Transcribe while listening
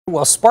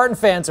Well, Spartan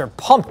fans are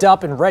pumped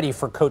up and ready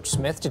for Coach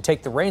Smith to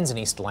take the reins in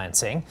East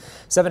Lansing.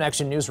 7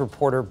 Action News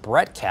reporter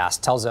Brett Cass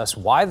tells us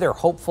why they're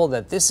hopeful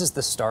that this is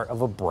the start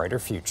of a brighter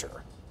future.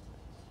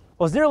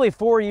 Well, it was nearly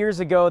 4 years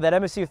ago that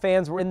MSU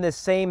fans were in this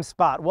same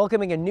spot,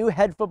 welcoming a new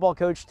head football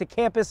coach to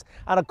campus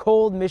on a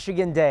cold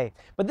Michigan day.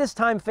 But this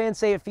time, fans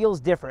say it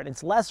feels different.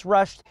 It's less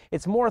rushed,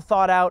 it's more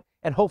thought out,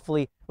 and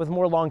hopefully with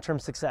more long-term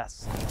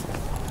success.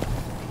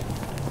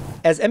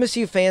 As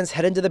MSU fans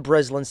head into the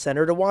Breslin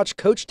Center to watch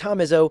Coach Tom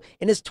Izzo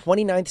in his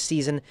 29th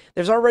season,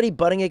 there's already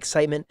budding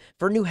excitement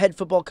for new head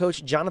football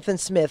coach Jonathan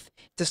Smith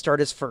to start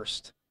his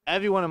first.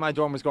 Everyone in my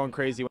dorm was going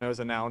crazy when it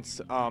was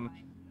announced.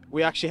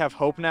 We actually have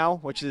hope now,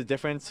 which is a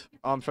difference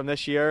from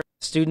this year.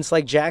 Students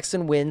like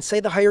Jackson Wynn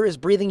say the hire is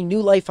breathing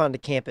new life onto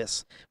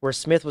campus, where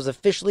Smith was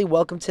officially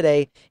welcomed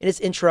today in his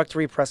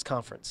introductory press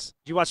conference.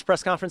 Did you watch the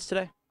press conference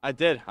today? I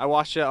did. I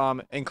watched it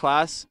in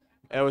class.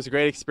 It was a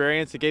great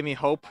experience. It gave me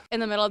hope.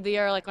 In the middle of the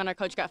year, like when our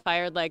coach got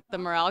fired, like the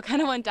morale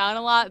kind of went down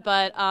a lot.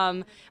 But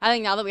I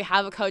think now that we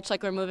have a coach,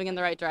 like we're moving in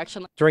the right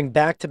direction. During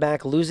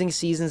back-to-back losing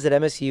seasons at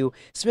MSU,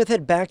 Smith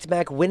had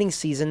back-to-back winning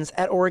seasons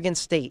at Oregon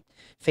State.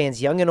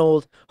 Fans young and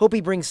old hope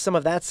he brings some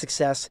of that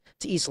success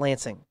to East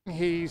Lansing.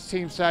 He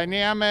seems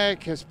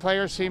dynamic. His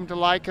players seem to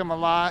like him a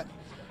lot.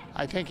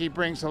 I think he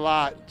brings a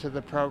lot to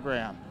the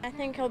program. I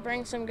think he'll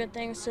bring some good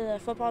things to the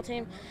football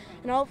team,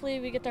 and hopefully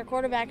we get their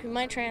quarterback who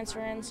might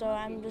transfer in, so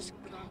I'm just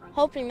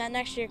hoping that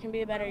next year can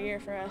be a better year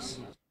for us.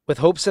 With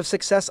hopes of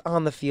success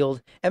on the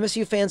field,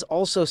 MSU fans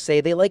also say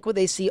they like what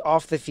they see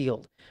off the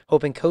field,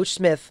 hoping Coach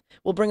Smith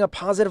will bring a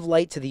positive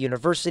light to the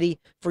university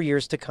for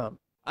years to come.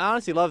 I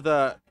honestly love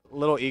the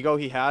little ego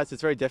he has.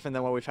 It's very different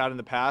than what we've had in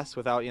the past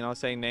without,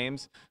 saying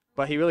names.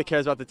 But he really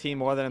cares about the team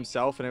more than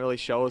himself, and it really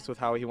shows with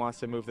how he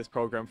wants to move this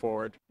program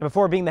forward.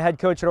 Before being the head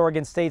coach at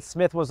Oregon State,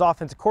 Smith was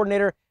offensive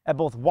coordinator at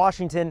both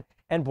Washington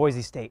and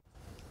Boise State.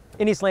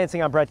 In East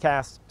Lansing, I'm Brett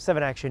Cass,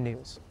 7 Action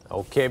News.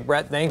 Okay,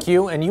 Brett, thank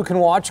you. And you can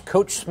watch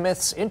Coach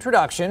Smith's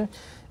introduction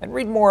and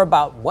read more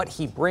about what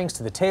he brings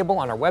to the table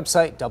on our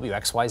website,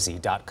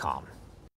 WXYZ.com.